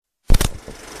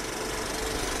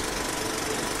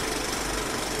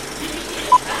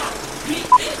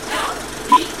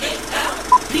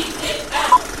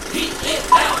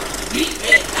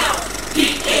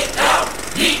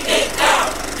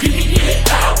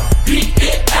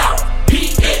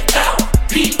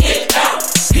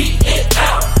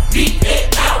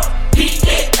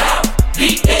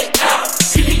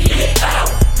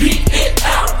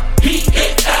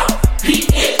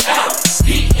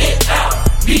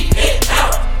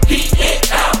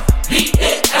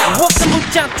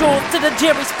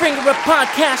Jerry Springer of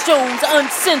podcast shows,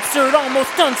 uncensored,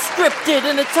 almost unscripted,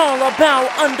 and it's all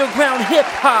about underground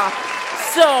hip-hop.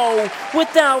 So,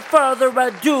 without further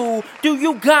ado, do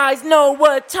you guys know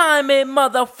what time it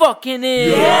motherfucking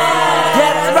is? Yes!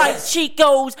 That's right,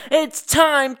 Chicos, it's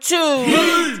time to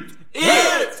Heat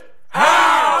It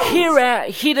Out! Here at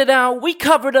Heat It Out, we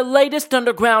cover the latest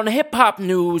underground hip-hop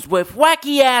news with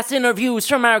wacky-ass interviews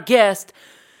from our guests.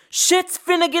 Shit's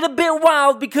finna get a bit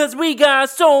wild because we got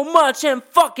so much in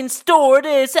fucking store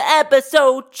this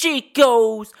episode,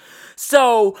 Chicos.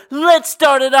 So, let's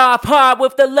start it off hard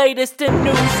with the latest in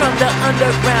news from the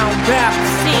underground rap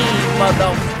scene,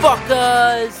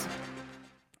 motherfuckers.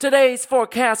 Today's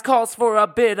forecast calls for a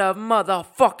bit of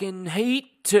motherfucking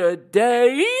heat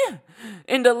today.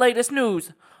 In the latest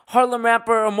news, Harlem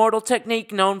rapper Immortal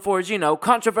Technique, known for his,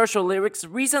 controversial lyrics,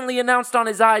 recently announced on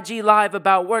his IG Live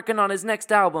about working on his next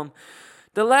album.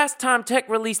 The last time Tech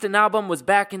released an album was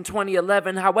back in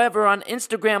 2011, however, on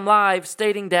Instagram Live,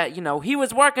 stating that, he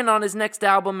was working on his next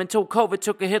album until COVID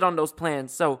took a hit on those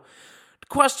plans. So, the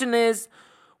question is,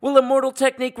 will Immortal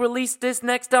Technique release this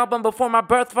next album before my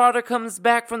birth father comes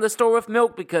back from the store with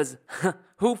milk? Because,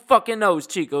 who fucking knows,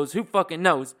 Chicos? Who fucking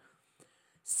knows?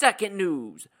 Second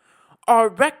news. Are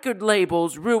record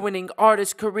labels ruining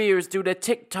artists' careers due to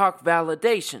TikTok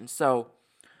validation? So,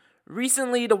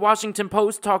 recently the Washington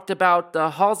Post talked about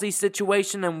the Halsey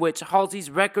situation in which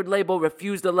Halsey's record label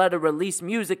refused to let her release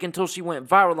music until she went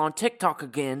viral on TikTok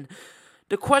again.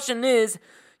 The question is,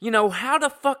 how the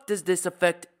fuck does this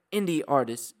affect indie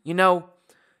artists?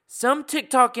 Some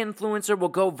TikTok influencer will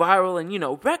go viral and,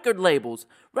 record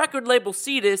labels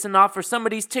see this and offer some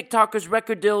of these TikTokers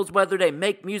record deals whether they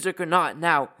make music or not.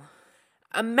 Now,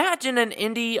 imagine an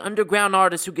indie underground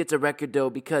artist who gets a record deal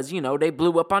because, they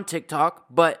blew up on TikTok,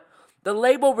 but the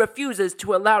label refuses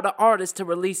to allow the artist to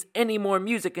release any more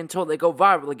music until they go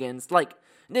viral again. It's like,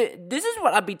 this is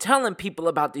what I be telling people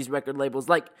about these record labels.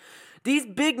 Like, these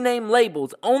big name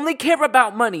labels only care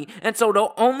about money, and so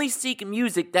they'll only seek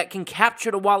music that can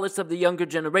capture the wallets of the younger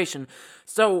generation.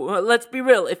 So, let's be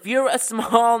real, if you're a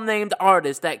small named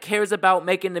artist that cares about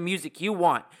making the music you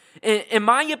want, in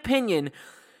my opinion,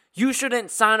 you shouldn't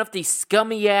sign up these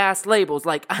scummy ass labels.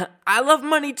 Like, I love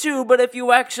money too, but if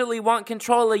you actually want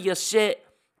control of your shit,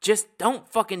 just don't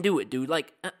fucking do it, dude.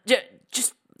 Like,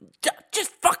 just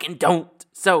fucking don't.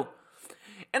 So,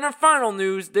 in our final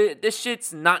news, this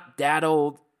shit's not that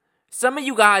old. Some of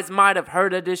you guys might have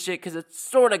heard of this shit because it's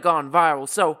sort of gone viral.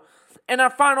 So, in our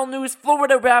final news,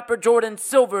 Florida rapper Jordan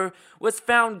Silver was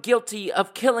found guilty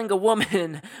of killing a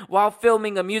woman while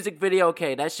filming a music video.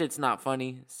 Okay, that shit's not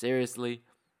funny. Seriously.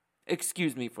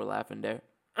 Excuse me for laughing there.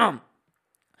 And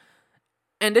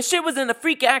this shit was in a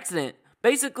freak accident.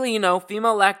 Basically,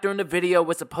 female actor in the video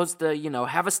was supposed to,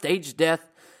 have a staged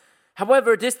death.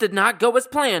 However, this did not go as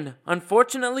planned.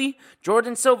 Unfortunately,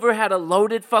 Jordan Silver had a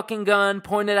loaded fucking gun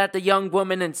pointed at the young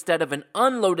woman instead of an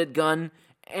unloaded gun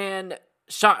and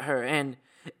shot her. And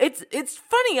it's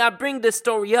funny I bring this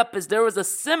story up as there was a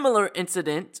similar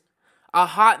incident a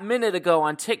hot minute ago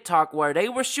on TikTok where they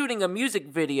were shooting a music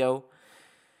video.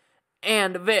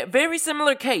 And very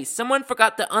similar case. Someone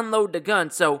forgot to unload the gun.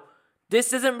 So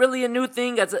this isn't really a new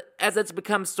thing as it's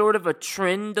become sort of a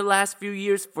trend the last few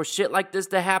years for shit like this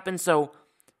to happen. So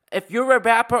if you're a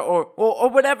rapper or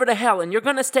whatever the hell and you're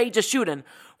going to stage a shooting,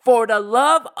 for the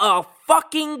love of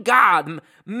fucking God,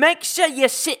 make sure your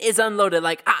shit is unloaded.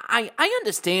 Like, I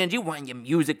understand you want your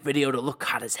music video to look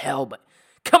hot as hell, but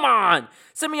come on!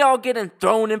 Some of y'all getting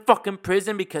thrown in fucking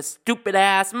prison because stupid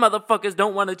ass motherfuckers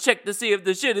don't want to check to see if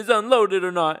the shit is unloaded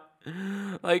or not.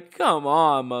 Like, come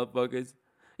on, motherfuckers.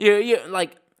 You're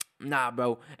like, nah,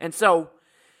 bro. And so,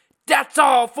 that's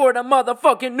all for the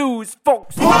motherfucking news,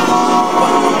 folks. What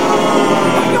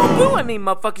y'all doing me,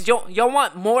 motherfuckers? Y'all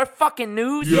want more fucking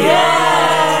news?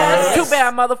 Yes! Too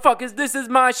bad, motherfuckers. This is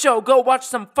my show. Go watch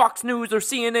some Fox News or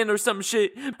CNN or some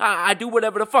shit. I do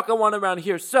whatever the fuck I want around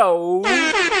here. So, is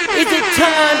it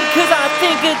time? Because I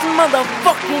think it's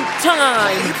motherfucking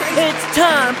time. It's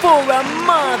time for a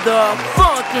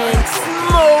motherfucking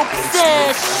smoke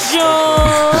session.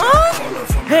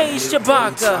 Hey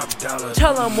Shabaka,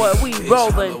 tell them what we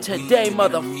rollin' today,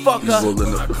 motherfucker.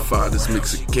 Rolling up the finest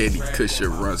mix of candy, kush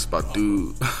and runs by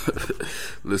dude.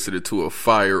 Listening to a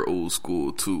fire old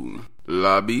school tune.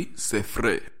 Lobby, c'est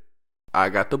frais. I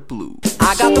got the blues.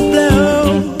 I got the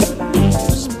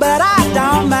blues, but I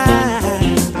don't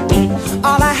mind.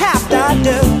 All I have to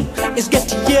do is get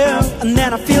to you, and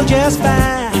then I feel just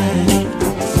fine.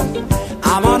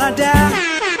 I'm gonna die.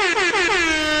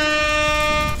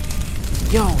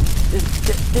 Yo,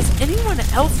 does anyone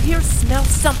else here smell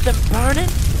something burning?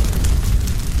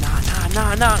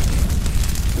 Nah.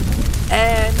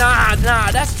 And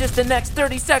nah, that's just the next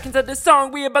 30 seconds of the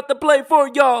song we about to play for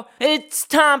y'all. It's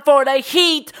time for the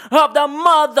heat of the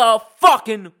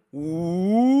motherfucking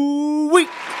week.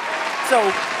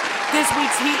 So, this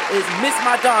week's heat is Miss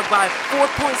My Dog by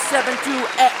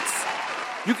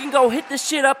 4.72X. You can go hit this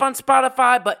shit up on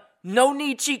Spotify, but no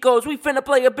need Chicos, we finna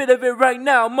play a bit of it right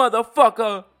now,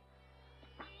 motherfucker.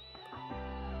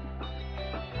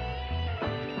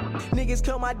 Niggas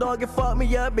kill my dog and fuck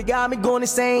me up, it got me going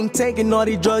insane. Taking all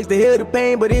these drugs to heal the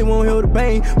pain, but it won't heal the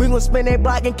pain. We gon' spin they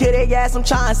block and kill they ass, I'm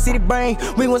trying to see the brain.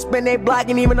 We gon' spin they block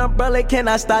and even umbrella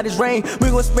cannot stop this rain. We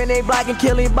gon' spin they block and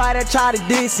kill anybody that try to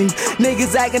diss him.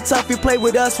 Niggas acting tough, you play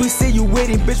with us, we see you with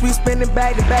him. Bitch, we spinning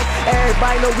back to back,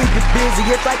 everybody know we get busy.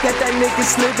 If I catch that nigga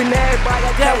slipping, everybody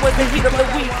got that was the heat of the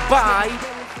week by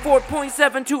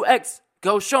 4.72X.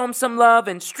 Go show him some love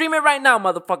and stream it right now,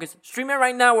 motherfuckers. Stream it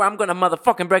right now or I'm gonna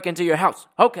motherfucking break into your house.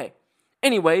 Okay.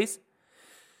 Anyways.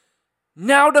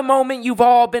 Now the moment you've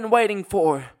all been waiting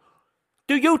for.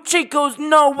 Do you Chicos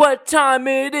know what time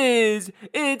it is?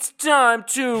 It's time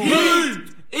to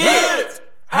Heat It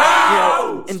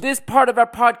House! In this part of our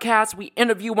podcast, we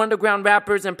interview underground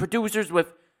rappers and producers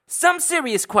with some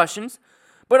serious questions,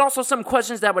 but also some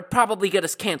questions that would probably get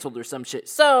us canceled or some shit.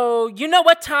 So, you know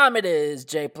what time it is,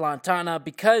 J Plantana,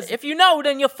 because if you know,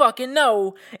 then you fucking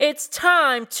know. It's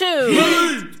time to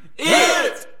Heat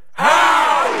It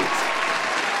House!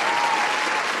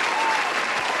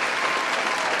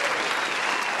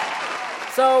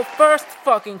 So, first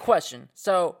fucking question.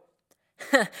 So,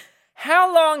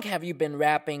 how long have you been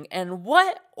rapping, and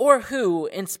what or who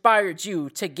inspired you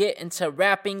to get into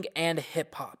rapping and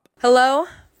hip-hop? Hello,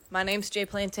 my name's J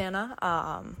Plantana,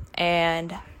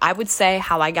 and I would say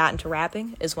how I got into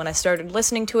rapping is when I started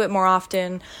listening to it more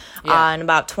often in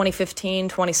about 2015,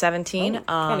 2017,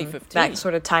 2015. that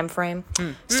sort of time frame.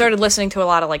 Started listening to a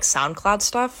lot of like SoundCloud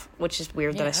stuff, which is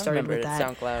weird that I started with that.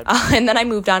 SoundCloud. And then I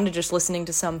moved on to just listening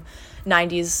to some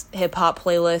 90s hip-hop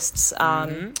playlists.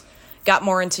 Got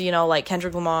more into, you know, like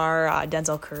Kendrick Lamar,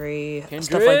 Denzel Curry,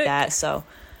 stuff like that, so...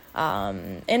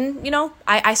 and, you know,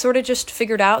 I sort of just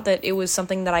figured out that it was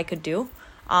something that I could do.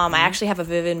 I actually have a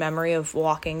vivid memory of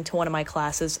walking to one of my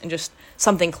classes and just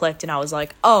something clicked and I was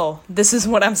like, oh, this is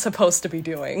what I'm supposed to be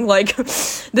doing. Like,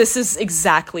 this is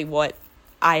exactly what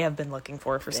I have been looking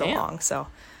for so long. So,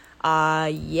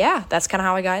 yeah, that's kind of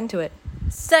how I got into it.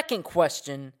 Second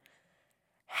question.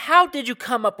 How did you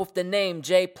come up with the name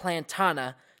J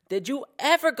Plantana? Did you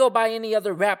ever go by any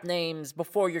other rap names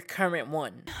before your current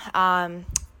one?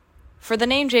 For the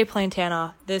name J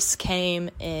Plantana, this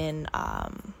came in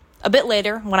a bit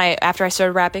later after I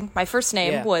started rapping. My first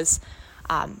name was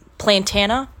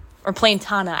Plantana, or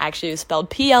Plantana actually, it was spelled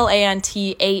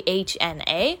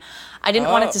Plantahna. I didn't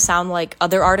want it to sound like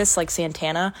other artists like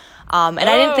Santana, and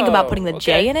I didn't think about putting the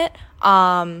J in it,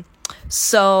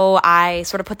 so I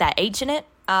sort of put that H in it.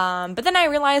 But then I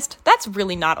realized that's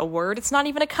really not a word. It's not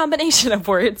even a combination of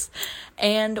words.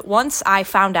 And once I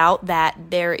found out that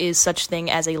there is such thing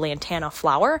as a lantana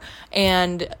flower,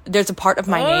 and there's a part of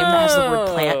my name that has the word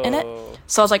plant in it.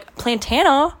 So I was like,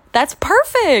 Plantana, that's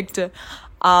perfect.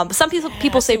 Some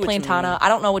people say Plantana. I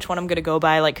don't know which one I'm going to go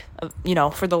by, like, you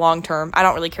know, for the long term. I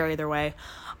don't really care either way.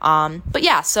 But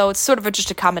yeah, so it's sort of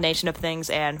just a combination of things,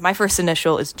 and my first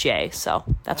initial is J, so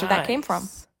that's where that came from.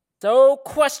 So,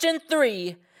 question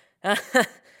 3.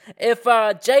 If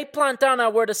J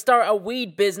Plantana were to start a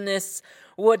weed business,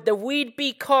 would the weed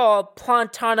be called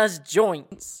Plantana's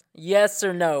Joints? Yes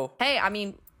or no? Hey, I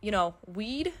mean, you know,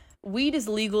 weed is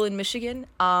legal in Michigan.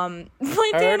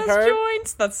 Plantana's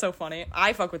Joints. That's so funny.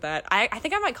 I fuck with that. I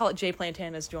think I might call it J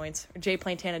Plantana's Joints, or J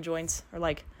Plantana Joints, or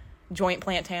like Joint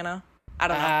Plantana. I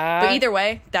don't know. But either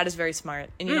way, that is very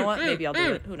smart. And you know what? Maybe I'll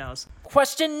do it. Who knows?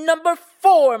 Question number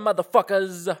 4,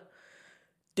 motherfuckers.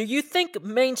 Do you think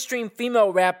mainstream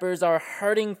female rappers are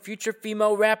hurting future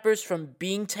female rappers from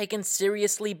being taken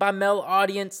seriously by male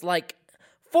audience? Like,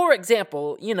 for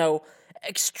example, you know,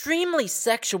 extremely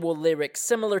sexual lyrics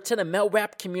similar to the male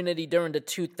rap community during the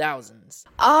 2000s.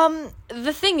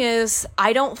 The thing is,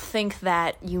 I don't think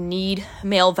that you need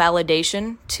male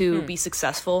validation to be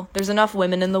successful. There's enough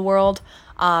women in the world.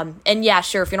 And yeah,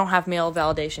 sure, if you don't have male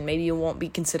validation, maybe you won't be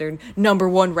considered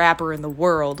 #1 rapper in the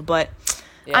world, but...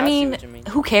 Yeah, I mean, mean,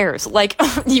 who cares? Like,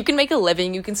 you can make a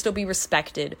living, you can still be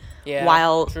respected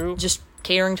while just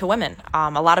catering to women. A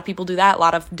lot of people do that. A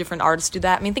lot of different artists do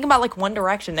that. I mean, think about, like, One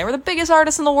Direction. They were the biggest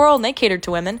artists in the world, and they catered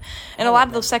to women. And a lot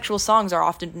of those sexual songs are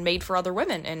often made for other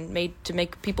women and made to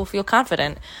make people feel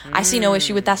confident. I see no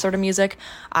issue with that sort of music.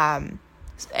 And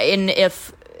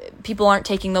if people aren't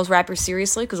taking those rappers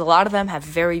seriously, because a lot of them have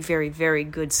very, very, very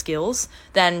good skills,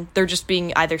 then they're just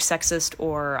being either sexist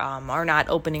or are not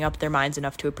opening up their minds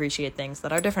enough to appreciate things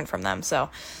that are different from them. So,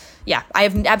 yeah, I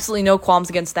have absolutely no qualms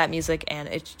against that music, and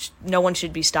no one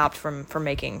should be stopped from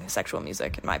making sexual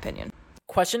music, in my opinion.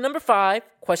 Question number 5.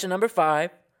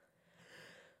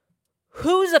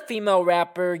 Who's a female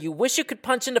rapper you wish you could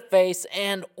punch in the face,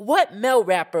 and what male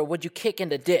rapper would you kick in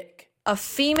the dick? A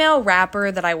female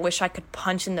rapper that I wish I could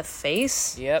punch in the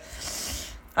face? Yep.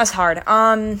 That's hard.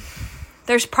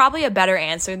 There's probably a better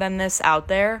answer than this out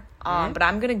there. But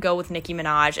I'm gonna go with Nicki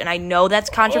Minaj, and I know that's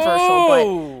controversial,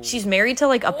 but she's married to,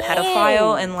 like, a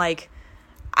pedophile, and, like,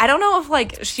 I don't know if,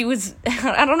 like, she was,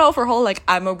 I don't know if her whole, like,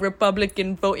 I'm a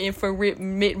Republican voting for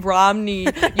Mitt Romney,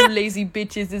 you lazy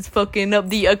bitches is fucking up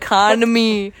the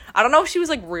economy. I don't know if she was,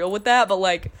 like, real with that, but,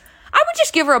 like, I would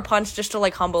just give her a punch just to,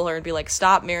 like, humble her and be like,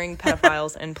 stop marrying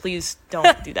pedophiles, and please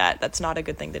don't do that. That's not a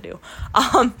good thing to do.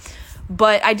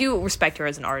 But I do respect her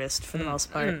as an artist for the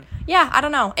most part. Yeah, I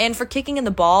don't know. And for kicking in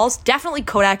the balls, definitely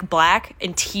Kodak Black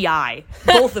and T.I.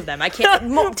 Both of them. I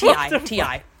can't,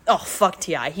 T.I. Oh, fuck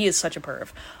T.I. He is such a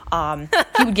perv.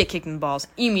 He would get kicked in the balls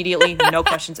immediately, no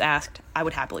questions asked. I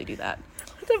would happily do that,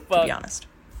 to be honest.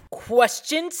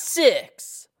 Question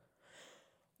 6.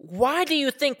 Why do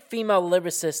you think female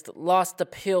lyricists lost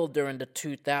appeal during the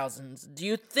 2000s? Do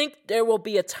you think there will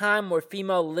be a time where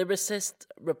female lyricists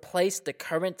replace the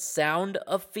current sound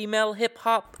of female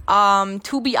hip-hop?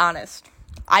 To be honest,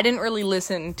 I didn't really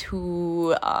listen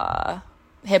to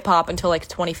hip-hop until, like,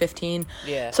 2015.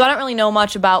 Yeah. So I don't really know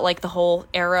much about, like, the whole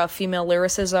era of female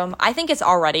lyricism. I think it's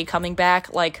already coming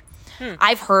back. Like,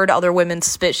 I've heard other women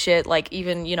spit shit, like,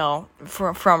 even, you know,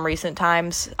 from recent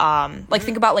times. Like,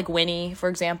 think about, like, Winnie, for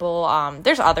example.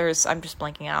 There's others. I'm just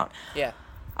blanking out. Yeah.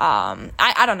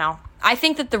 I don't know. I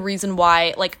think that the reason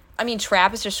why, like, I mean,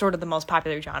 trap is just sort of the most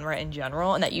popular genre in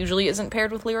general, and that usually isn't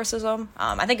paired with lyricism.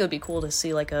 I think it would be cool to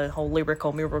see, like, a whole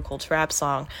lyrical trap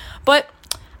song. But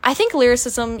I think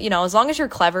lyricism, you know, as long as you're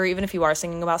clever, even if you are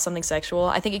singing about something sexual,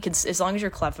 I think it could, as long as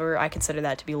you're clever, I consider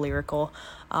that to be lyrical.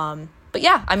 But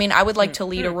yeah, I mean, I would like to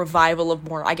lead a revival of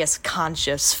more, I guess,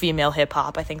 conscious female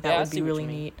hip-hop. I think that would be really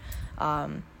neat.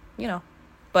 You know,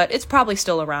 but it's probably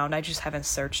still around. I just haven't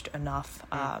searched enough,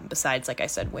 besides, like I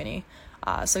said, Winnie.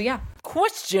 So yeah.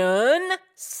 Question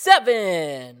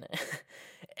 7.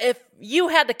 If you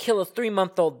had to kill a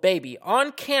 3-month-old baby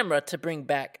on camera to bring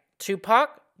back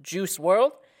Tupac, Juice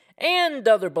WRLD, and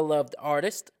other beloved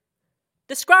artists,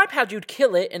 describe how you'd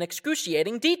kill it in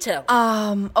excruciating detail.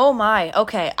 Oh my,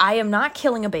 okay. I am not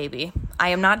killing a baby. I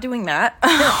am not doing that.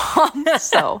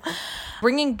 So,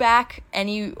 bringing back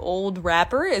any old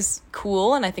rapper is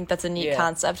cool, and I think that's a neat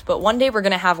concept, but one day we're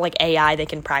gonna have, like, AI that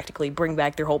can practically bring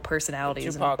back their whole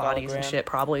personalities and bodies and shit,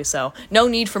 probably, so no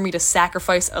need for me to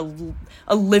sacrifice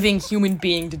a living human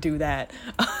being to do that.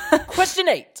 Question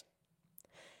 8.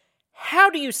 How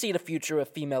do you see the future of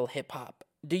female hip-hop?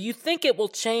 Do you think it will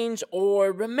change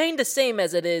or remain the same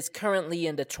as it is currently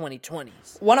in the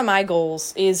 2020s? One of my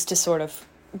goals is to sort of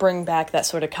bring back that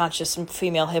sort of conscious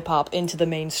female hip-hop into the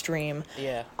mainstream.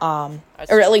 Yeah. Or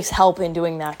at least help in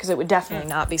doing that, because it would definitely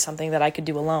not be something that I could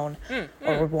do alone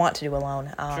or would want to do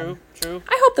alone. True.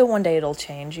 I hope that one day it'll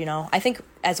change, you know. I think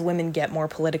as women get more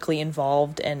politically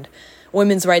involved and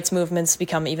women's rights movements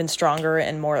become even stronger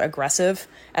and more aggressive,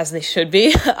 as they should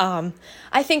be,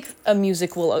 I think a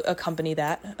music will accompany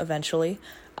that eventually.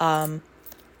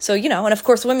 So, you know, and of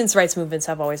course women's rights movements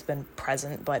have always been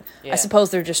present, but I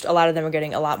suppose they're just, a lot of them are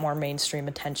getting a lot more mainstream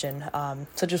attention,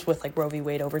 such as with, like, Roe v.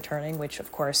 Wade overturning, which,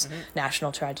 of course,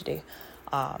 national tragedy.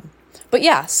 But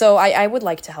yeah, so I would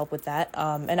like to help with that,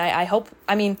 and I hope,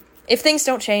 I mean, if things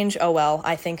don't change, oh well.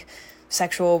 I think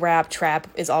sexual rap, trap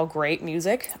is all great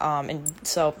music, and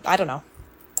so, I don't know.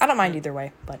 I don't mind either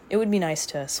way, but it would be nice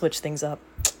to switch things up.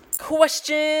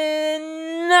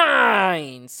 Question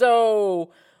 9.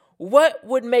 So, what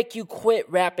would make you quit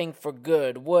rapping for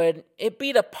good? Would it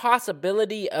be the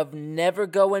possibility of never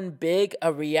going big,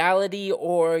 a reality,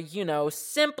 or, you know,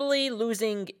 simply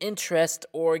losing interest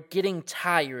or getting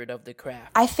tired of the craft?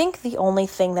 I think the only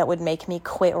thing that would make me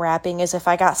quit rapping is if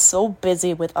I got so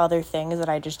busy with other things that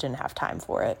I just didn't have time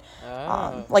for it.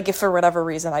 Like, if for whatever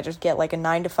reason I just get, like, a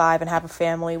 9-to-5 and have a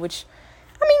family, which,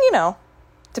 I mean, you know,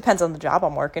 depends on the job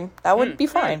I'm working. That would be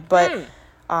fine. But,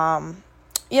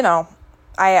 you know,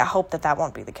 I hope that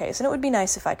won't be the case. And it would be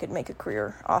nice if I could make a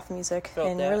career off music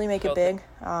and really make it big.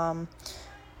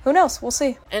 Who knows? We'll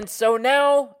see. And so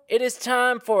now it is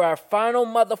time for our final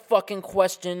motherfucking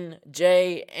question,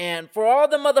 Jay. And for all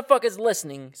the motherfuckers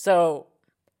listening, so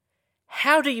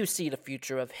how do you see the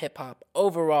future of hip-hop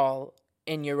overall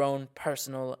in your own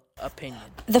personal opinion?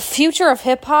 The future of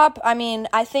hip hop, I mean,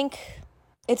 I think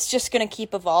it's just going to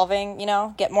keep evolving,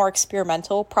 get more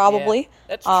experimental, probably. Yeah,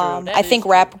 that's true. I think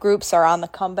rap groups are on the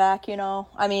comeback,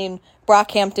 I mean,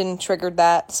 Brockhampton triggered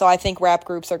that, so I think rap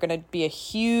groups are going to be a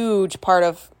huge part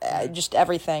of just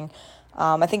everything.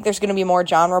 I think there's going to be more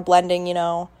genre blending,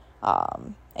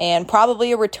 and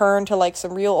probably a return to, like,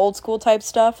 some real old school type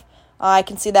stuff. I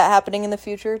can see that happening in the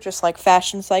future, just like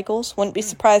fashion cycles. Wouldn't be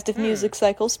surprised if music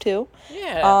cycles, too.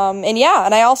 Yeah.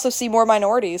 And I also see more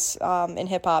minorities in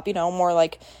hip-hop, more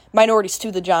like minorities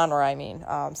to the genre,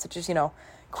 such as,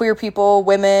 queer people,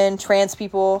 women, trans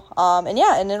people, and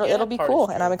it'll be cool,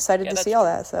 and I'm excited to see all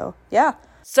that, so, yeah.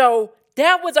 So,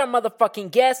 that was our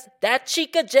motherfucking guest, that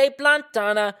chica J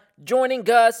Plantana, joining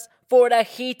us for the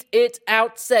Heat It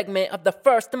Out segment of the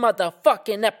first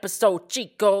motherfucking episode,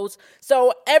 chicos.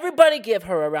 So everybody give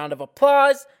her a round of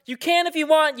applause. You can if you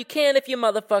want, you can if you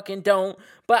motherfucking don't.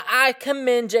 But I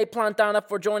commend J Plantana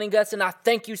for joining us, and I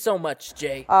thank you so much,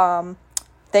 Jay.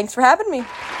 Thanks for having me.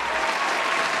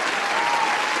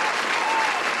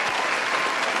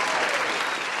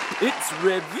 It's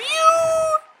review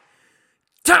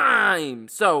time!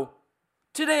 So,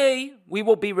 today, we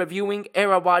will be reviewing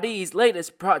Arawadi's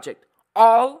latest project,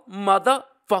 All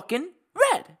Motherfucking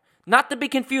Red. Not to be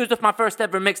confused with my first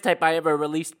ever mixtape I ever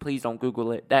released. Please don't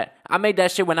Google it. I made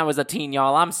that shit when I was a teen,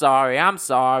 y'all. I'm sorry.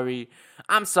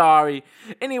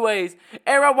 Anyways,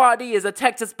 Arawadi is a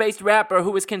Texas-based rapper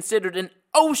who is considered an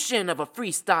ocean of a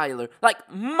freestyler. Like,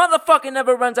 motherfucking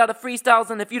never runs out of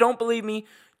freestyles, and if you don't believe me,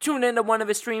 tune into one of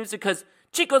his streams because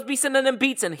Chico's be sending them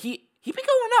beats and he be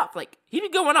going off.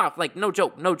 Like, no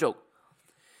joke.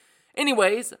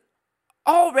 Anyways,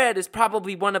 All Red is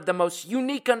probably one of the most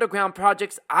unique underground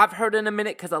projects I've heard in a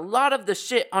minute because a lot of the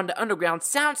shit on the underground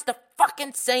sounds the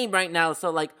fucking same right now.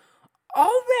 So, like,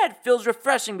 All Red feels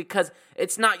refreshing because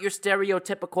it's not your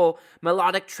stereotypical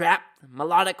melodic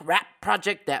rap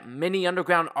project that many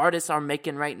underground artists are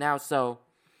making right now. So,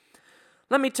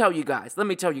 let me tell you guys.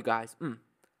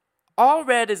 All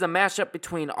Red is a mashup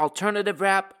between alternative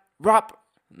rap.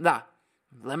 Let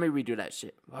me redo that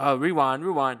shit.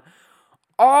 Rewind.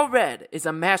 All Red is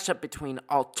a mashup between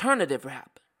alternative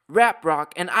rap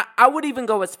rock, and I would even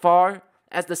go as far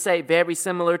as to say very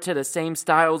similar to the same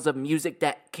styles of music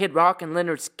that Kid Rock and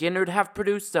Lynyrd Skynyrd have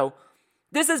produced. So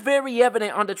this is very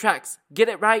evident on the tracks Get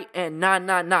It Right and Nah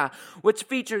Nah Nah, which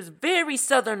features very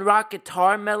southern rock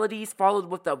guitar melodies followed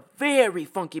with a very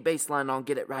funky bass line on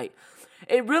Get It Right.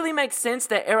 It really makes sense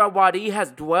that Arawadi has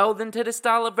dwelled into this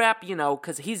style of rap,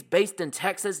 because he's based in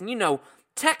Texas, and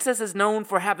Texas is known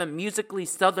for having musically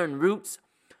southern roots.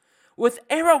 With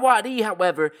Arawadi,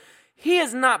 however, he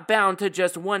is not bound to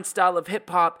just one style of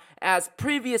hip-hop, as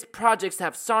previous projects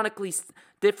have sonically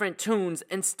different tunes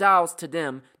and styles to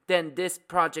them than this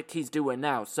project he's doing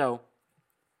now, so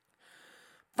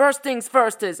first things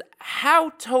first is how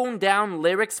toned down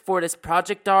lyrics for this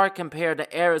project are compared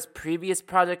to Era's previous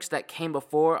projects that came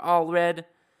before All Red.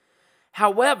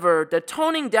 However, the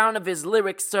toning down of his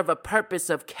lyrics serve a purpose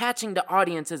of catching the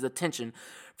audience's attention.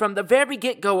 From the very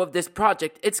get-go of this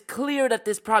project, it's clear that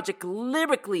this project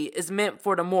lyrically is meant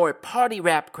for the more party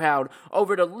rap crowd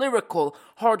over the lyrical,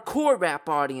 hardcore rap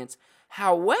audience.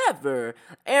 However,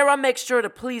 Era makes sure to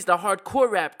please the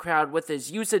hardcore rap crowd with his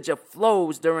usage of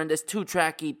flows during this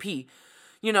 2-track EP.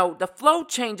 The flow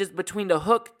changes between the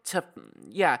hook to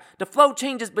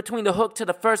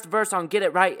the first verse on Get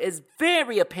It Right is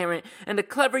very apparent, and the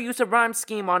clever use of rhyme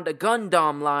scheme on the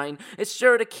Gundam line is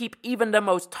sure to keep even the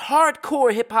most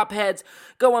hardcore hip-hop heads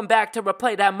going back to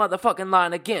replay that motherfucking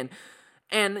line again.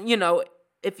 And,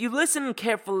 if you listen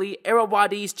carefully,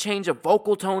 Arawadi's change of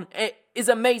vocal tone is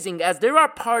amazing, as there are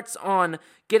parts on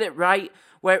Get It Right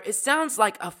where it sounds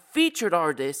like a featured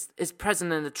artist is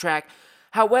present in the track.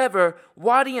 However,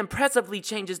 Wadi impressively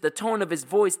changes the tone of his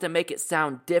voice to make it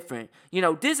sound different.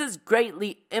 This is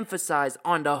greatly emphasized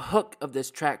on the hook of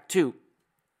this track too.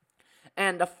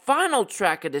 And the final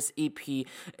track of this EP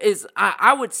is,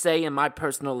 I would say, in my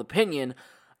personal opinion,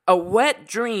 a wet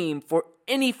dream for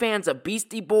any fans of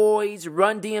Beastie Boys,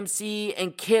 Run DMC,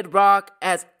 and Kid Rock,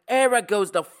 as Era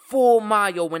goes the full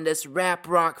mile when this rap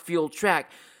rock fueled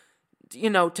track,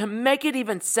 to make it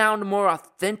even sound more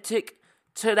authentic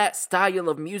to that style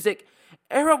of music.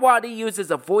 Arawadi uses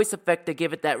a voice effect to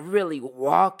give it that really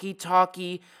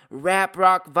walkie-talkie rap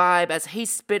rock vibe as he's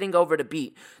spitting over the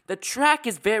beat. The track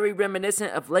is very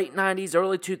reminiscent of late 90s,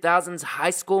 early 2000s high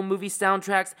school movie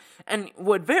soundtracks and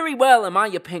would very well, in my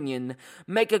opinion,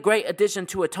 make a great addition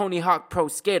to a Tony Hawk Pro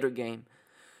Skater game.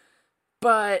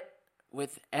 But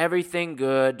with everything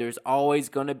good, there's always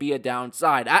going to be a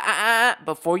downside.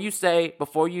 Before you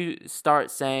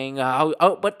start saying,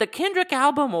 but the Kendrick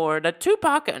album or the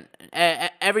Tupac,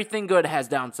 everything good has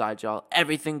downsides, y'all.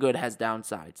 Everything good has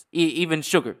downsides. Even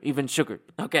sugar.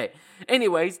 Okay.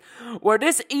 Anyways, where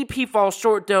this EP falls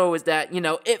short, though, is that,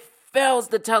 it fails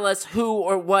to tell us who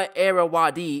or what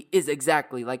Irrawaddy is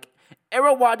exactly. Like,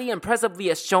 Irrawaddy impressively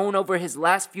has shown over his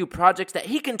last few projects that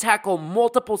he can tackle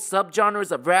multiple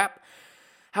subgenres of rap.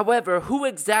 However, who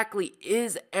exactly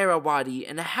is Irrawaddy,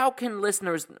 and how can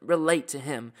listeners relate to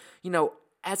him?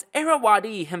 As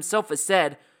Irrawaddy himself has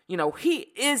said, he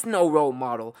is no role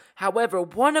model. However,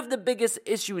 one of the biggest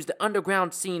issues the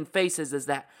underground scene faces is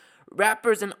that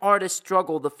rappers and artists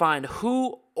struggle to find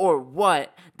who or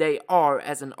what they are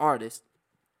as an artist.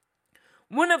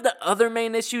 One of the other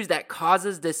main issues that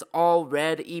causes this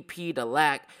all-red EP to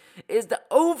lack is the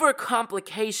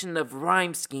overcomplication of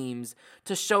rhyme schemes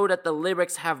to show that the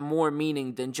lyrics have more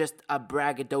meaning than just a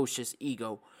braggadocious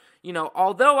ego.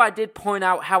 Although I did point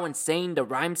out how insane the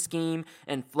rhyme scheme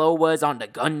and flow was on the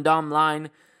Gundam line,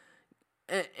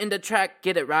 in the track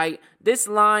Get It Right, this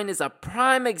line is a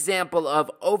prime example of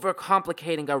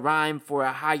overcomplicating a rhyme for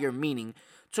a higher meaning.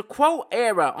 To quote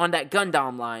Era on that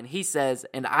Gundam line, he says,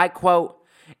 and I quote,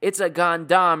 "It's a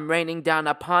Gundam raining down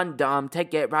upon dumb,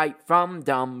 take it right from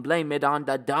dumb, blame it on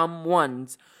the dumb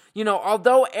ones."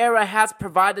 Although Era has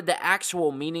provided the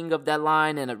actual meaning of that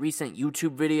line in a recent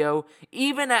YouTube video,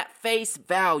 even at face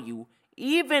value,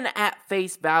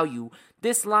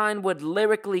 this line would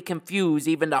lyrically confuse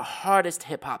even the hardest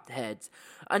hip-hop heads.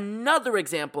 Another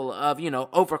example of,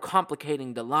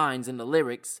 overcomplicating the lines in the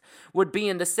lyrics would be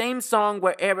in the same song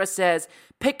where Era says,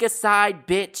 "Pick a side,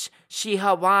 bitch, she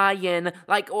Hawaiian."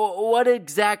 Like, what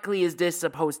exactly is this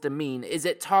supposed to mean? Is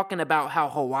it talking about how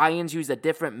Hawaiians use a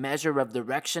different measure of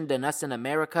direction than us in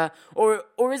America? Or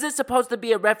is it supposed to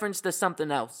be a reference to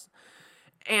something else?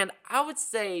 And I would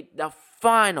say the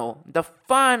final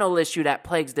issue that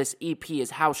plagues this EP is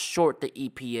how short the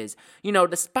EP is.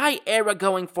 Despite Era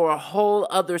going for a whole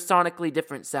other sonically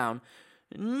different sound,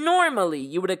 normally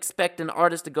you would expect an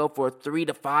artist to go for 3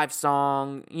 to 5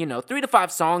 songs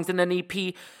in an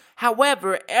EP.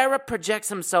 However, Era projects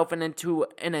himself into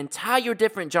an entire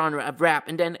different genre of rap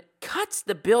and then cuts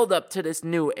the build up to this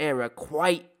new era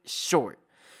quite short.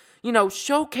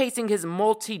 Showcasing his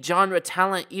multi-genre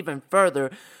talent even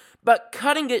further, but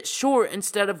cutting it short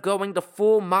instead of going the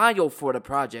full mile for the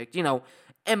project.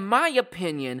 In my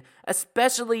opinion,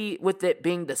 especially with it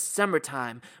being the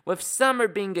summertime, with summer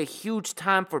being a huge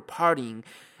time for partying,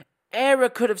 Era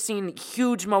could have seen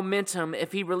huge momentum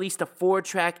if he released a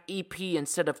 4-track EP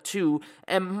instead of 2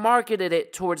 and marketed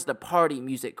it towards the party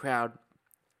music crowd.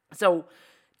 So,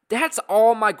 that's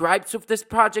all my gripes with this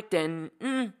project, and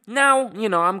now,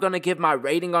 I'm going to give my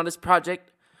rating on this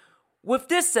project. With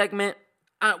this segment,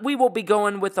 we will be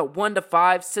going with a 1 to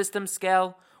 5 system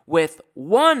scale, with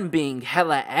 1 being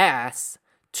hella ass,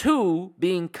 2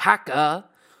 being caca,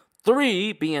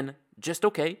 3 being just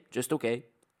okay,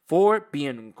 4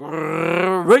 being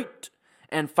great,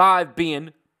 and 5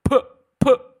 being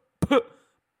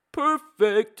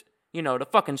perfect. The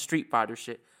fucking Street Fighter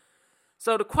shit.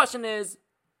 So the question is,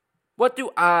 what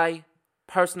do I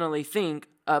personally think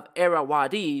of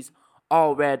Irrawaddy's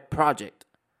All Red project?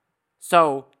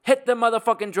 So, hit the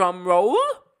motherfucking drum roll.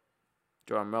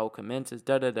 Drum roll commences.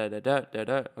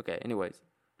 Da-da-da-da-da-da-da. Okay, anyways.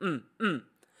 Rojelio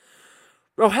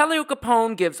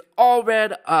Capone gives All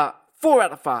Red a 4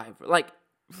 out of 5. Like,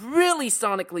 really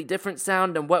sonically different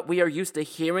sound than what we are used to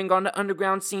hearing on the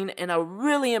underground scene, and a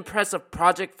really impressive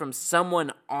project from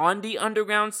someone on the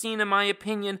underground scene, in my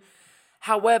opinion.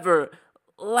 However,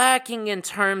 lacking in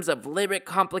terms of lyric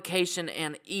complication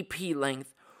and EP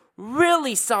length.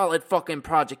 Really solid fucking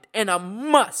project and a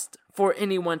must for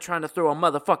anyone trying to throw a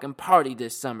motherfucking party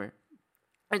this summer.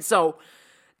 And so,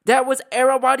 that was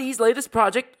Irrawaddy's latest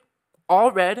project,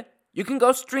 All Red. You can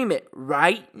go stream it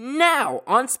right now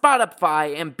on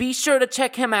Spotify, and be sure to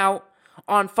check him out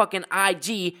on fucking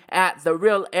IG at The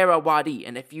Real Irrawaddy.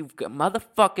 And if you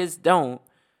motherfuckers don't,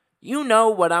 you know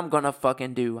what I'm gonna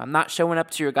fucking do. I'm not showing up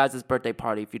to your guys' birthday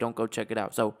party if you don't go check it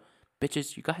out. So,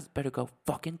 bitches, you guys better go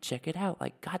fucking check it out.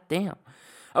 Like, goddamn.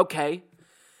 Okay.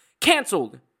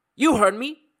 Cancelled. You heard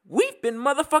me. We've been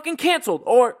motherfucking canceled.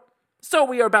 Or so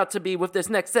we are about to be with this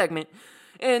next segment.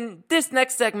 In this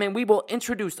next segment, we will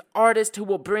introduce artists who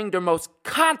will bring their most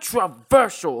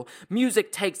controversial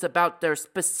music takes about their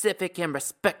specific and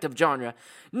respective genre.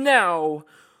 Now,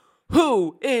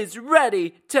 who is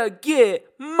ready to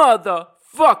get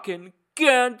motherfucking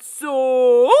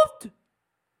canceled?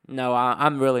 No,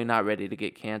 I'm really not ready to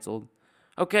get canceled.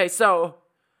 Okay, so,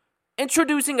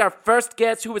 Introducing our first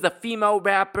guest, who is a female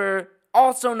rapper,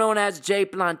 also known as J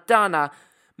Plantana.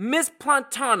 Miss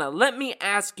Plantana, let me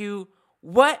ask you,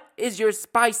 what is your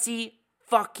spicy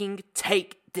fucking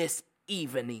take this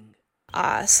evening?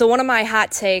 So one of my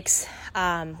hot takes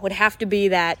would have to be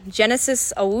that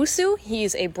Genesis Owusu,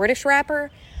 he's a British rapper,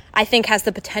 I think has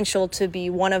the potential to be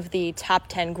one of the top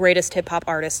 10 greatest hip-hop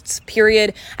artists,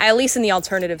 period. At least in the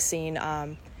alternative scene.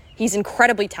 He's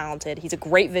incredibly talented. He's a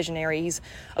great visionary. He's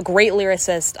a great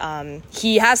lyricist.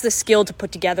 He has the skill to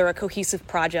put together a cohesive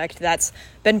project that's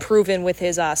been proven with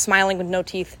his Smiling with No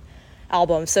Teeth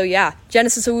album. So yeah,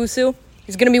 Genesis Owusu,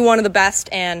 he's going to be one of the best,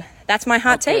 and that's my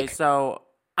hot take. Okay, so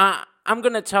I'm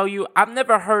going to tell you, I've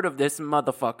never heard of this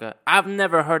motherfucker.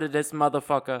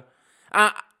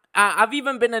 I've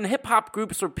even been in hip-hop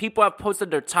groups where people have posted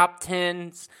their top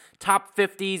 10s, top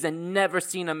 50s, and never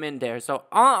seen them in there. So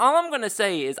all I'm going to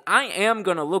say is I am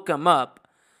going to look him up.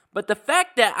 But the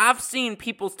fact that I've seen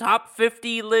people's top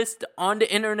 50 list on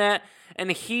the internet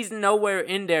and he's nowhere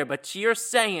in there, but you're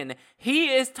saying he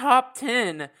is top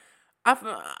 10,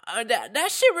 that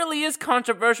shit really is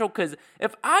controversial, because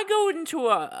if I go into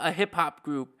a hip-hop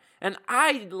group and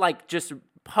I, just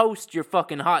post your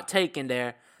fucking hot take in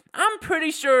there, I'm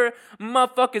pretty sure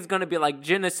motherfuckers gonna be like,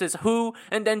 Genesis who?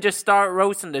 And then just start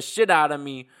roasting the shit out of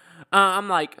me. I'm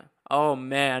like, oh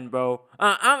man, bro.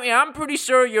 I'm pretty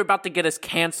sure you're about to get us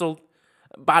canceled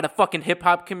by the fucking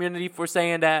hip-hop community for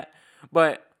saying that.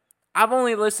 But I've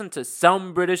only listened to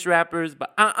some British rappers,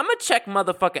 but I'm gonna check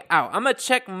motherfucker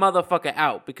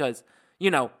out. Because,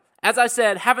 as I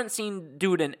said, haven't seen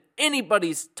dude in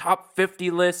anybody's top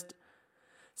 50 list.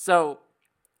 So,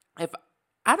 if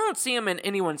I don't see him in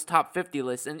anyone's top 50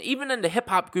 list, and even in the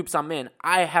hip-hop groups I'm in,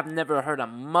 I have never heard a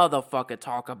motherfucker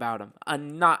talk about him.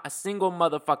 Not a single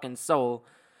motherfucking soul.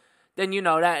 Then,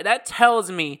 that tells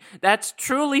me that's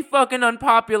truly fucking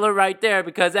unpopular right there,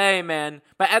 because, hey, man.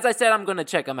 But as I said, I'm gonna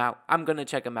check him out.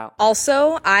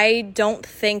 Also, I don't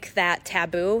think that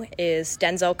Taboo is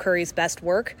Denzel Curry's best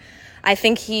work. I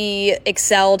think he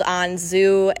excelled on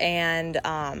Zoo and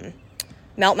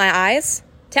Melt My Eyes.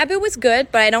 Taboo was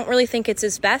good, but I don't really think it's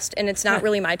his best, and it's not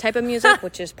really my type of music,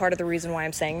 which is part of the reason why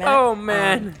I'm saying that. Oh,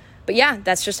 man. But yeah,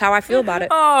 that's just how I feel about it.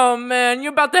 Oh, man,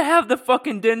 you're about to have the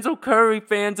fucking Denzel Curry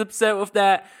fans upset with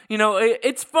that.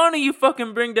 It's funny you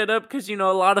fucking bring that up, because, a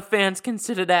lot of fans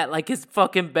consider that, his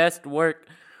fucking best work.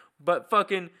 But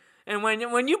fucking, and when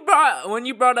you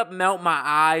brought up Melt My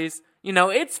Eyes,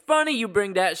 it's funny you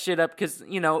bring that shit up, because,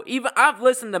 even I've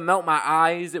listened to Melt My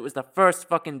Eyes. It was the first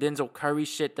fucking Denzel Curry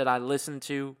shit that I listened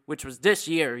to, which was this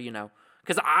year,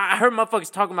 because I heard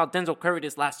motherfuckers talking about Denzel Curry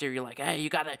this last year. You're like, hey,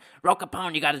 Rojelio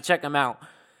Capone, you gotta check him out.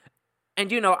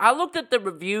 And, I looked at the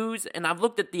reviews, and I've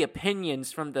looked at the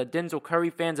opinions from the Denzel Curry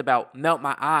fans about Melt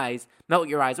My Eyes, Melt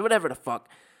Your Eyes, whatever the fuck.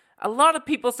 A lot of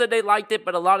people said they liked it,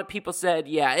 but a lot of people said,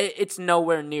 yeah, it's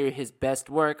nowhere near his best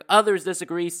work. Others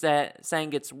disagree,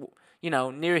 saying it's,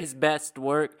 near his best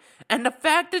work. And the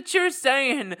fact that you're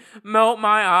saying Melt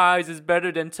My Eyes is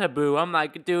better than Taboo, I'm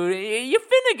like, dude, you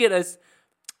finna get us.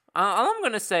 All I'm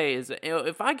gonna say is,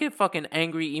 if I get fucking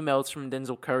angry emails from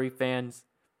Denzel Curry fans,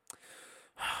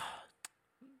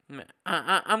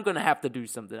 I'm gonna have to do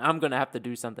something.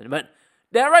 But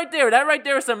that right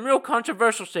there is some real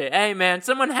controversial shit. Hey, man,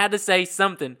 someone had to say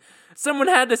something.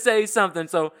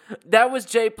 So that was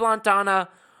J Plantana.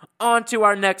 On to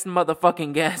our next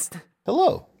motherfucking guest.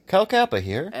 Hello, Khal Kappa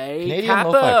here, Hey, Canadian Kappa.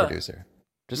 lo-fi producer.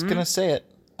 Just gonna say it,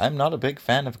 I'm not a big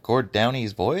fan of Gord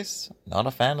Downey's voice, not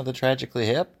a fan of the Tragically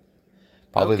Hip.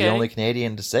 Probably the only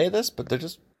Canadian to say this, but they're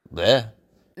just bleh.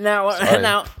 Now,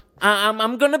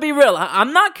 I'm gonna be real.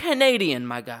 I'm not Canadian,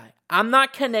 my guy. I'm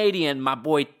not Canadian, my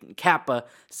boy Kappa.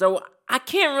 So I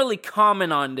can't really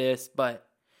comment on this, but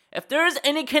if there's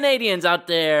any Canadians out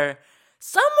there,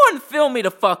 someone fill me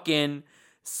the fuck in.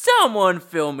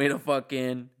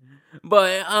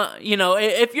 But,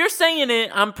 if you're saying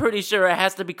it, I'm pretty sure it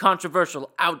has to be controversial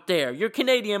out there. You're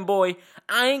Canadian, boy.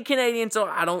 I ain't Canadian, so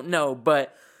I don't know.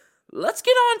 But let's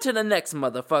get on to the next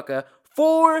motherfucker.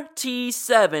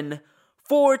 4T7.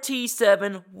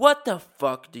 What the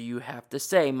fuck do you have to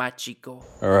say, my chico?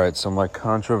 Alright, so my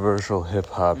controversial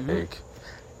hip-hop take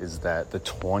is that the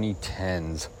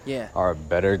 2010s are a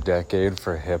better decade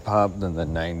for hip-hop than the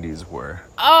 90s were.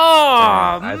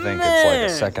 Oh, I think it's like a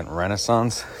second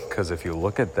renaissance, because if you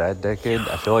look at that decade,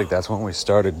 I feel like that's when we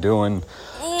started doing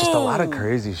just a lot of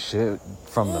crazy shit,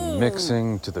 from the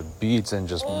mixing to the beats, and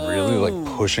just really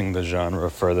pushing the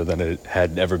genre further than it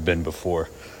had ever been before.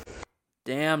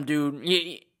 Damn, dude.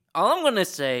 All I'm gonna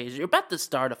say is you're about to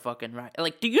start a fucking riot.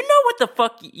 Do you know what the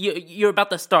fuck you're about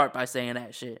to start by saying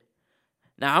that shit?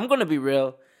 Now, I'm gonna be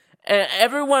real.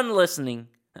 everyone listening,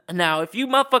 now, if you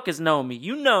motherfuckers know me,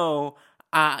 you know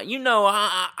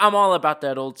I'm all about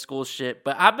that old school shit,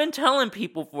 but I've been telling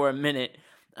people for a minute.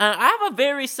 I have a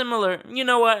very similar, you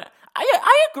know what?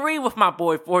 I agree with my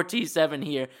boy 4T7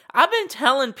 here. I've been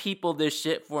telling people this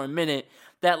shit for a minute,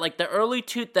 that like the early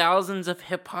 2000s of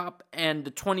hip-hop and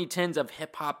the 2010s of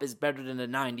hip-hop is better than the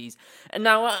 90s. And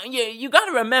now, you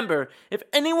gotta remember, if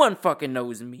anyone fucking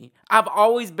knows me, I've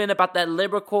always been about that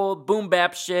lyrical boom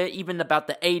bap shit, even about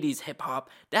the 80s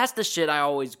hip-hop. That's the shit I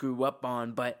always grew up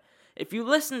on, but if you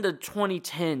listen to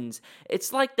 2010s,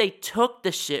 it's like they took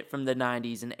the shit from the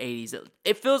 90s and 80s.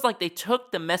 It feels like they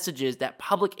took the messages that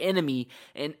Public Enemy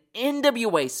and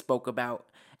NWA spoke about,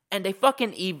 and they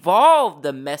fucking evolved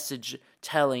the message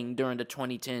telling during the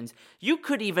 2010s. You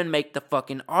could even make the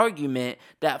fucking argument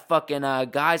that fucking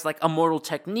guys like Immortal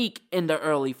Technique in the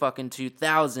early fucking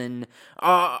 2000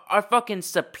 are fucking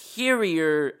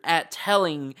superior at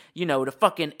telling, you know, the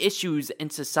fucking issues in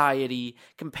society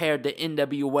compared to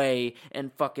NWA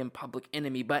and fucking Public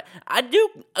Enemy. But I do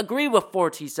agree with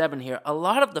 4T7 here. A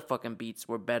lot of the fucking beats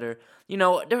were better. You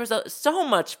know, there was so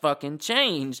much fucking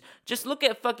change. Just look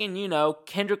at fucking, you know,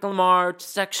 Kendrick Lamar,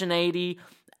 Section 80,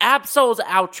 Absol's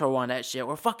outro on that shit,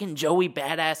 or fucking Joey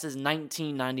Badass's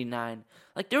 1999.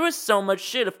 Like, there was so much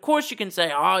shit. Of course you can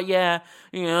say, oh yeah,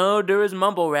 you know, there was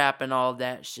mumble rap and all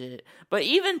that shit. But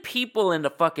even people in the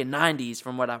fucking 90s,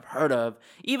 from what I've heard of,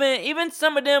 even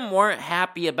some of them weren't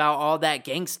happy about all that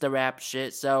gangsta rap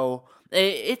shit, so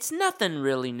it's nothing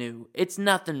really new. It's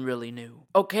nothing really new.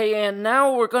 Okay, and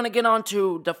now we're gonna get on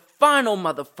to the final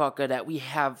motherfucker that we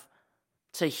have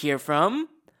to hear from.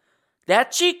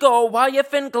 That Chico,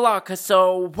 YFN Glokka.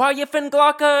 So, YFN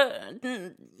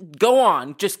Glokka, go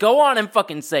on. Just go on and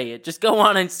fucking say it. Just go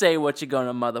on and say what you're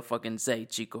gonna motherfucking say,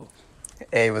 Chico.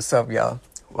 Hey, what's up, y'all?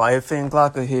 YFN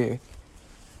Glokka here.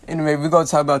 Anyway, we're gonna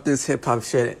talk about this hip-hop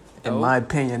shit, and my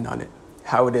opinion on it.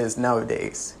 How it is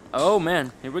nowadays. Oh,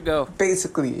 man. Here we go.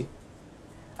 Basically,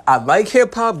 I like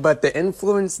hip-hop, but the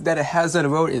influence that it has on the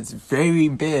world is very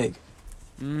big.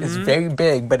 It's very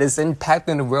big, but it's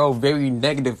impacting the world very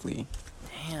negatively.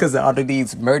 Because of all of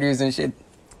these murders and shit,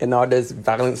 and all this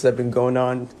violence that's been going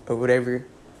on, or whatever.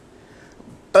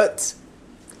 But,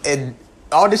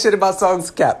 all this shit about songs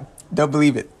cap. Don't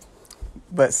believe it.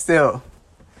 But still,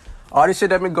 all this shit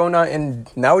that's been going on in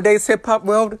nowadays hip-hop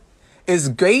world is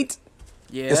great.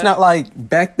 Yeah. It's not like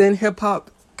back then hip-hop,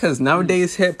 because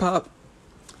nowadays hip-hop,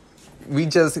 we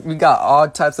got all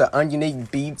types of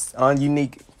ununique beats,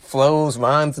 ununique flows,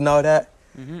 rhymes, and all that.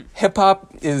 Hip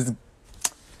hop is,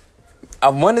 I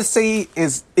want to say,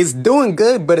 is doing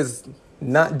good, but it's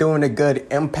not doing a good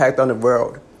impact on the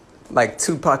world, like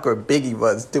Tupac or Biggie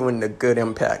was doing a good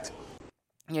impact.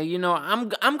 Yeah, you know,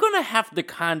 I'm gonna have to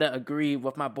kind of agree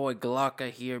with my boy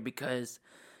Glokka here, because,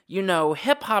 you know,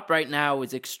 hip hop right now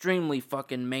is extremely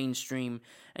fucking mainstream,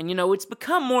 and you know, it's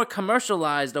become more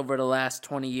commercialized over the last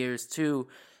 20 years too.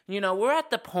 You know, we're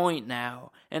at the point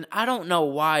now, and I don't know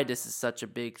why this is such a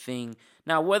big thing.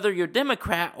 Now, whether you're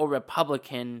Democrat or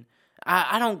Republican,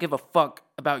 I don't give a fuck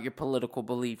about your political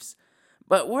beliefs.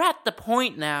 But we're at the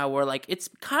point now where, like, it's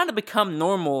kind of become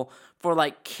normal for,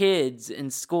 like, kids in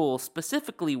school,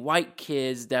 specifically white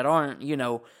kids that aren't, you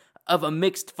know, of a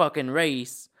mixed fucking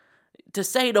race, to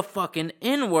say the fucking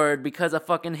N-word because of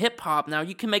fucking hip-hop. Now,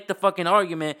 you can make the fucking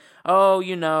argument, oh,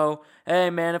 you know, hey,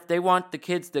 man, if they want the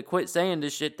kids to quit saying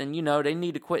this shit, then, you know, they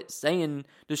need to quit saying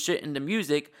the shit in the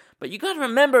music. But you gotta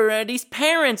remember, these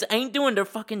parents ain't doing their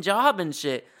fucking job and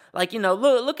shit. Like, you know,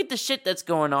 look at the shit that's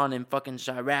going on in fucking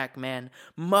Chirac, man.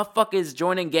 Motherfuckers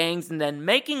joining gangs and then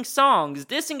making songs,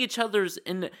 dissing each other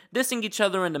in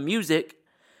the music.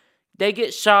 They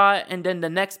get shot, and then the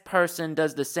next person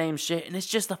does the same shit, and it's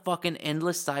just a fucking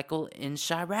endless cycle in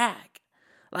Chirac.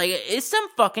 Like, it's some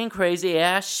fucking crazy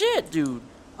ass shit, dude.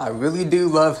 I really do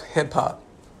love hip-hop.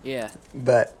 Yeah.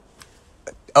 But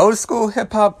old school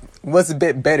hip-hop was a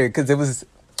bit better, because it was,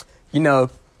 you know,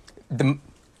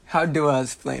 how do I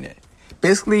explain it?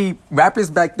 Basically, rappers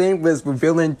back then was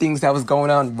revealing things that was going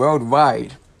on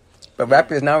worldwide. But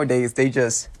rappers nowadays, they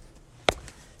just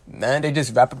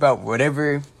rap about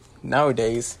whatever.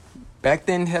 Nowadays, back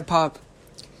then hip-hop,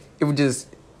 it was just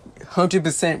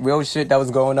 100% real shit that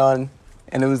was going on,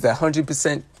 and it was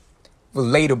 100%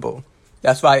 relatable.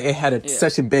 That's why it had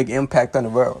such a big impact on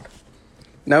the world.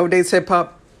 Nowadays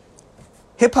hip-hop,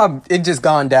 it just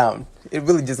gone down. It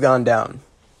really just gone down.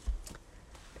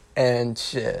 And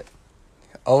shit,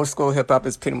 old school hip-hop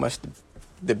is pretty much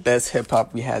the best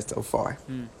hip-hop we had so far.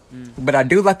 But I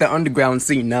do like the underground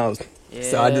scene now. Yeah.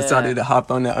 So I decided to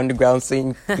hop on the underground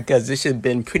scene because this shit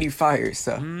been pretty fire,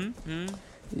 so,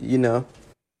 you know.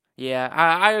 Yeah,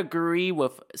 I agree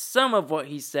with some of what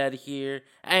he said here.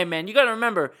 Hey, man, you gotta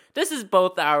remember, this is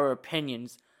both our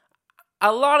opinions.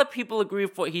 A lot of people agree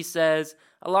with what he says.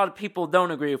 A lot of people don't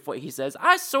agree with what he says.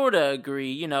 I sorta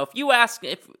agree. You know,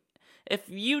 if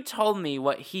you told me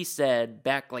what he said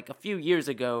back like a few years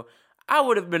ago, I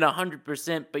would have been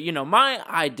 100%. But, you know, my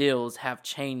ideals have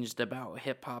changed about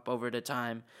hip-hop over the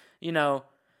time. You know,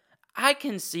 I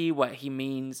can see what he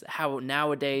means, how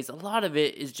nowadays a lot of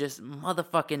it is just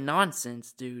motherfucking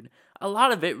nonsense, dude. A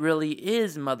lot of it really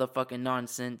is motherfucking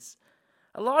nonsense.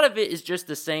 A lot of it is just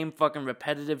the same fucking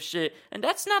repetitive shit. And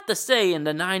that's not to say in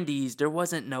the 90s there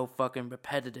wasn't no fucking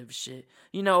repetitive shit.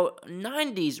 You know,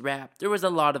 90s rap, there was a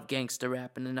lot of gangster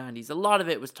rap in the 90s. A lot of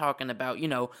it was talking about, you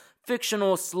know,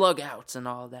 fictional slug-outs and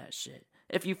all that shit.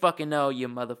 If you fucking know, you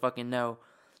motherfucking know.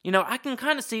 You know, I can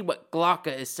kind of see what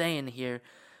Glokka is saying here.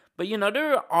 But, you know,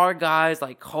 there are guys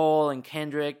like Cole and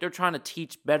Kendrick. They're trying to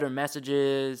teach better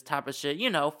messages type of shit. You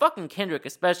know, fucking Kendrick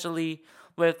especially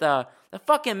with the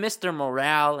fucking Mr.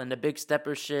 Morale and the Big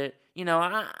Stepper shit. You know,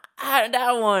 I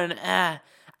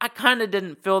kind of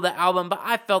didn't feel the album, but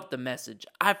I felt the message.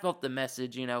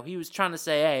 You know, he was trying to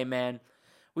say, hey, man,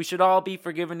 we should all be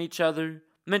forgiving each other.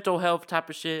 Mental health type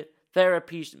of shit.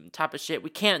 Therapy type of shit. We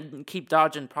can't keep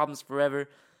dodging problems forever.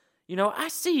 You know, I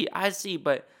see,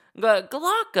 but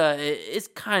Glokka is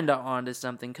kind of onto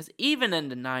something, because even in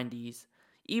the 90s,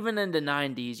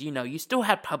 you know, you still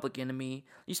had Public Enemy,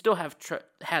 you still have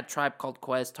had Tribe Called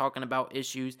Quest talking about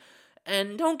issues,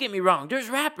 and don't get me wrong, there's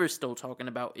rappers still talking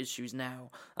about issues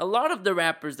now. A lot of the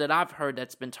rappers that I've heard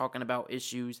that's been talking about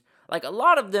issues, like a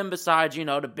lot of them besides, you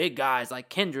know, the big guys like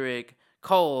Kendrick,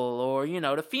 Cole, or, you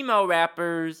know, the female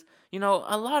rappers, you know,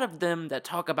 a lot of them that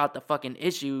talk about the fucking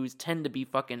issues tend to be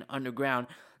fucking underground.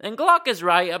 And Glokka is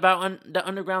right about the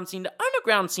underground scene. The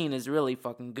underground scene is really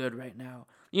fucking good right now.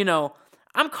 You know,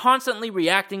 I'm constantly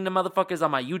reacting to motherfuckers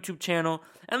on my YouTube channel.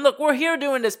 And look, we're here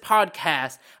doing this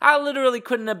podcast. I literally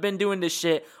couldn't have been doing this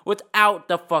shit without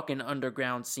the fucking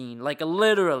underground scene. Like,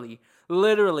 literally,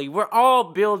 we're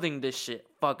all building this shit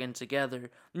fucking together.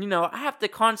 You know, I have to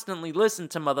constantly listen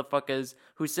to motherfuckers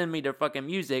who send me their fucking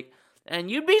music.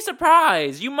 And you'd be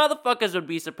surprised. You motherfuckers would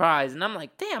be surprised. And I'm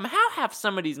like, damn, how have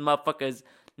some of these motherfuckers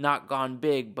not gone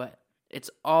big? But it's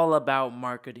all about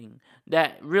marketing.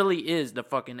 That really is the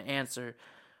fucking answer.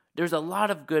 There's a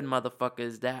lot of good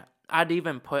motherfuckers that I'd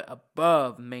even put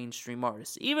above mainstream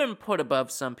artists. Even put above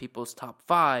some people's top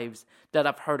 5s that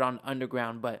I've heard on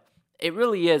underground. But it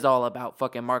really is all about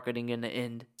fucking marketing in the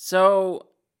end. So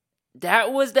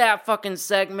that was that fucking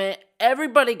segment.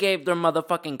 Everybody gave their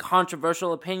motherfucking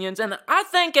controversial opinions, and I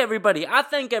thank everybody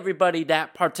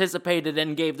that participated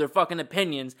and gave their fucking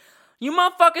opinions. You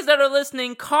motherfuckers that are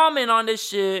listening, comment on this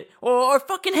shit, or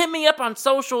fucking hit me up on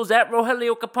socials at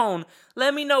Rojelio Capone.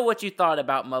 Let me know what you thought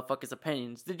about motherfuckers'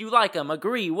 opinions. Did you like them?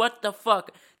 Agree? What the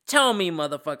fuck? Tell me,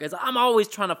 motherfuckers. I'm always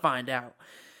trying to find out.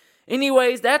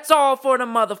 Anyways, that's all for the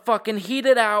motherfucking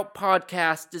Heated Out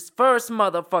podcast. This first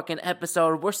motherfucking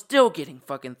episode, we're still getting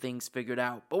fucking things figured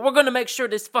out. But we're gonna make sure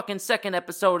this fucking second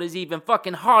episode is even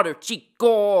fucking harder,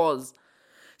 chicos.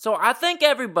 So I thank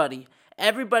everybody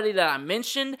that I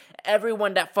mentioned,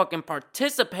 everyone that fucking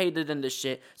participated in this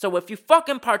shit. So if you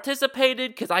fucking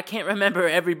participated, because I can't remember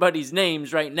everybody's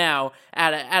names right now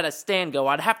at a stand go,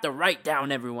 I'd have to write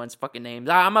down everyone's fucking names.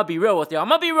 I'm gonna be real with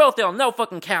y'all. No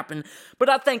fucking capping. But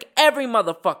I thank every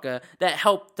motherfucker that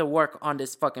helped to work on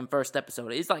this fucking first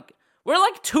episode. It's like, we're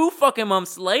like 2 fucking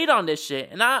months late on this shit,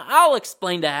 and I'll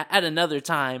explain that at another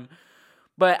time.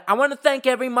 But I want to thank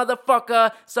every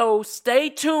motherfucker, so stay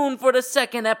tuned for the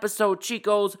second episode,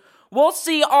 chicos. We'll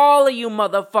see all of you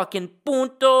motherfucking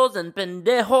puntos and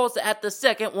pendejos at the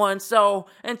second one. So,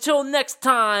 until next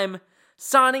time,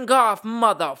 signing off,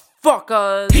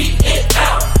 motherfuckers. Beat it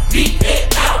out, beat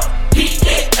it out, beat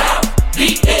it out,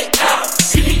 beat it out,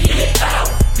 beat it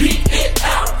out, beat it out.